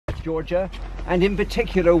South Georgia, and in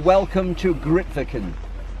particular, welcome to Grytviken.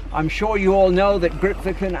 I'm sure you all know that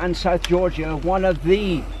Grytviken and South Georgia are one of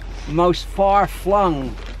the most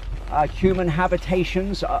far-flung human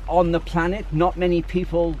habitations on the planet. Not many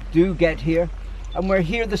people do get here, and we're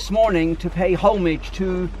here this morning to pay homage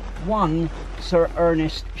to one Sir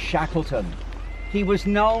Ernest Shackleton. He was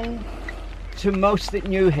known to most that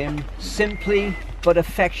knew him simply but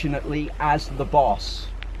affectionately as the boss.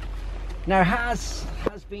 Now, has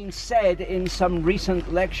been said in some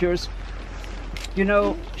recent lectures, you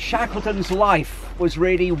know, Shackleton's life was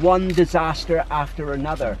really one disaster after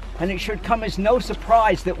another, and it should come as no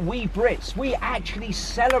surprise that we Brits, we actually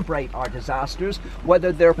celebrate our disasters,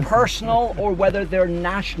 whether they're personal or whether they're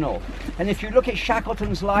national. And if you look at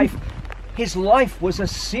Shackleton's life, his life was a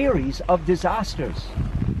series of disasters.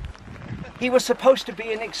 He was supposed to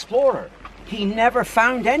be an explorer. He never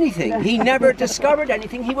found anything. He never discovered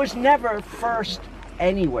anything. He was never first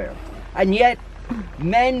anywhere. And yet,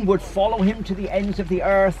 men would follow him to the ends of the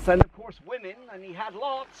earth, and of course women, and he had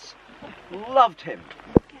lots, loved him.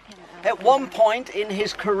 At one point in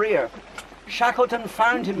his career, Shackleton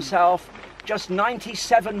found himself just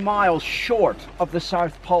 97 miles short of the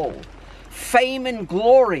South Pole. Fame and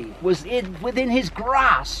glory was within his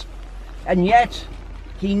grasp, and yet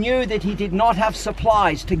he knew that he did not have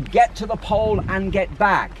supplies to get to the pole and get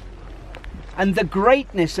back. And the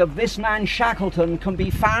greatness of this man Shackleton can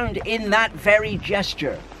be found in that very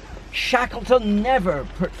gesture. Shackleton never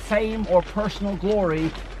put fame or personal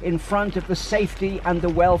glory in front of the safety and the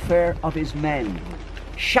welfare of his men.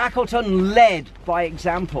 Shackleton led by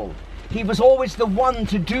example. He was always the one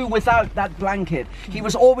to do without that blanket. He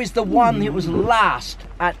was always the one who was last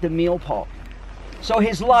at the meal pot. So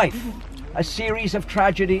his life, a series of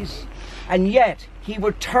tragedies, and yet he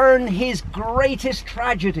would turn his greatest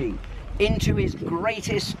tragedy into his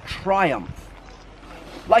greatest triumph.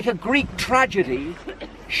 Like a Greek tragedy,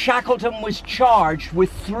 Shackleton was charged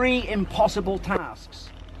with 3 impossible tasks.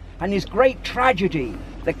 And his great tragedy,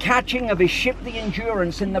 the catching of his ship the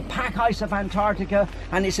Endurance in the pack ice of Antarctica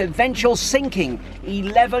and its eventual sinking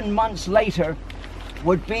 11 months later,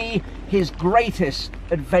 would be his greatest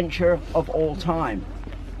adventure of all time.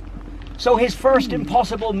 So his first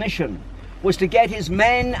impossible mission was to get his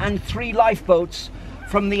men and 3 lifeboats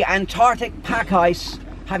from the Antarctic pack ice,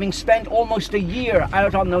 having spent almost a year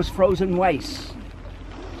out on those frozen wastes.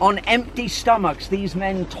 On empty stomachs, these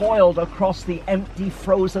men toiled across the empty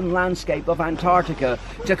frozen landscape of Antarctica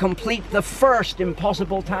to complete the first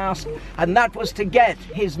impossible task, and that was to get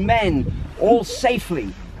his men all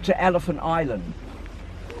safely to Elephant Island.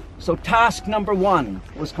 So task number 1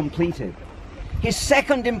 was completed. His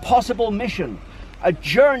second impossible mission, a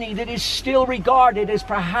journey that is still regarded as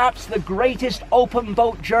perhaps the greatest open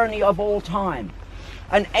boat journey of all time.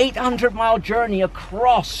 An 800-mile journey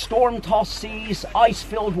across storm-tossed seas,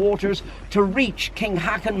 ice-filled waters to reach King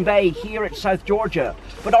Haakon Bay here at South Georgia,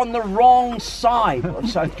 but on the wrong side of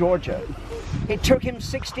South Georgia. It took him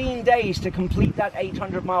 16 days to complete that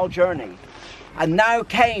 800-mile journey. And now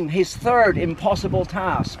came his third impossible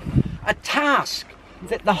task, a task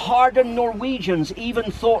that the hardened Norwegians even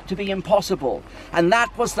thought to be impossible, and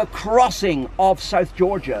that was the crossing of South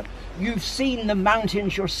Georgia. You've seen the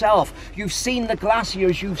mountains yourself, you've seen the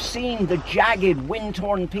glaciers, you've seen the jagged,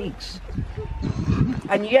 wind-torn peaks.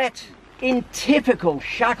 And yet, in typical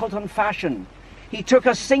Shackleton fashion, he took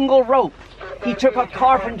a single rope, he took a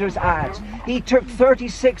carpenter's adze, he took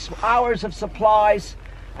 36 hours of supplies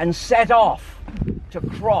and set off to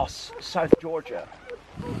cross South Georgia.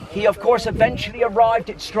 He, of course, eventually arrived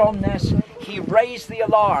at Stromness. He raised the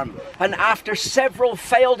alarm, and after several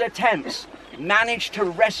failed attempts, managed to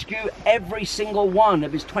rescue every single one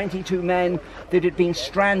of his 22 men that had been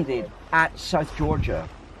stranded at South Georgia.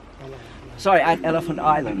 At Elephant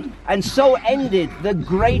Island. And so ended the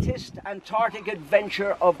greatest Antarctic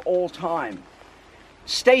adventure of all time.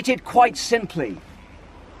 Stated quite simply,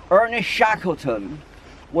 Ernest Shackleton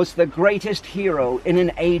was the greatest hero in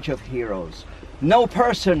an age of heroes. No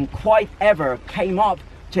person quite ever came up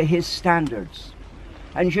to his standards.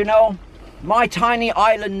 And you know, my tiny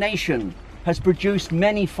island nation has produced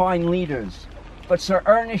many fine leaders, but Sir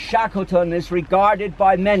Ernest Shackleton is regarded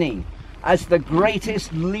by many as the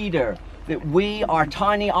greatest leader that we, our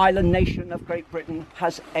tiny island nation of Great Britain,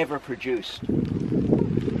 has ever produced.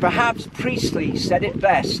 Perhaps Priestley said it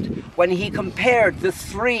best when he compared the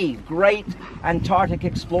 3 great Antarctic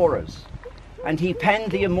explorers, and he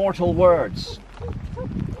penned the immortal words,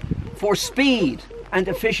 "For speed and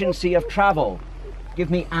efficiency of travel, give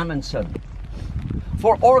me Amundsen.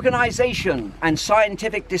 For organization and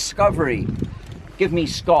scientific discovery, give me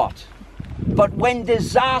Scott. But when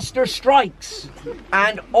disaster strikes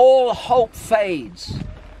and all hope fades,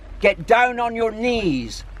 get down on your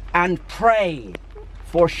knees and pray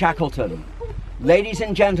for Shackleton. Ladies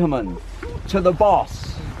and gentlemen, to the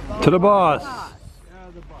boss. To the boss.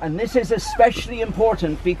 And this is especially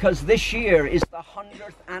important because this year is the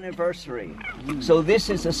 100th anniversary. So this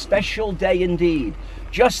is a special day indeed.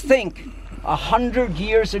 Just think, 100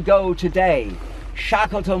 years ago today,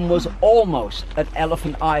 Shackleton was almost at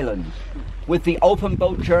Elephant Island, with the open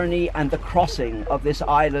boat journey and the crossing of this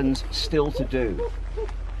island still to do.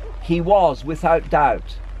 He was, without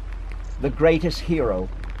doubt, the greatest hero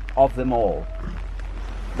of them all.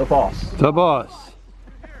 The boss. The boss.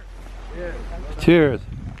 Cheers.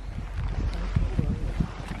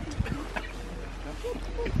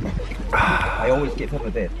 I always give him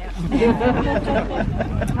a bit.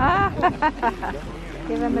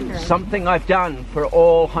 Give him a drink. Something I've done for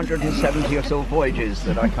all 170 or so voyages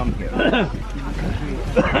that I come here.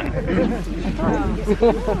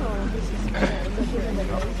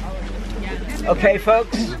 Okay,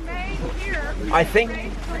 folks, I think,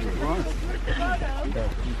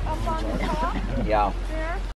 yeah.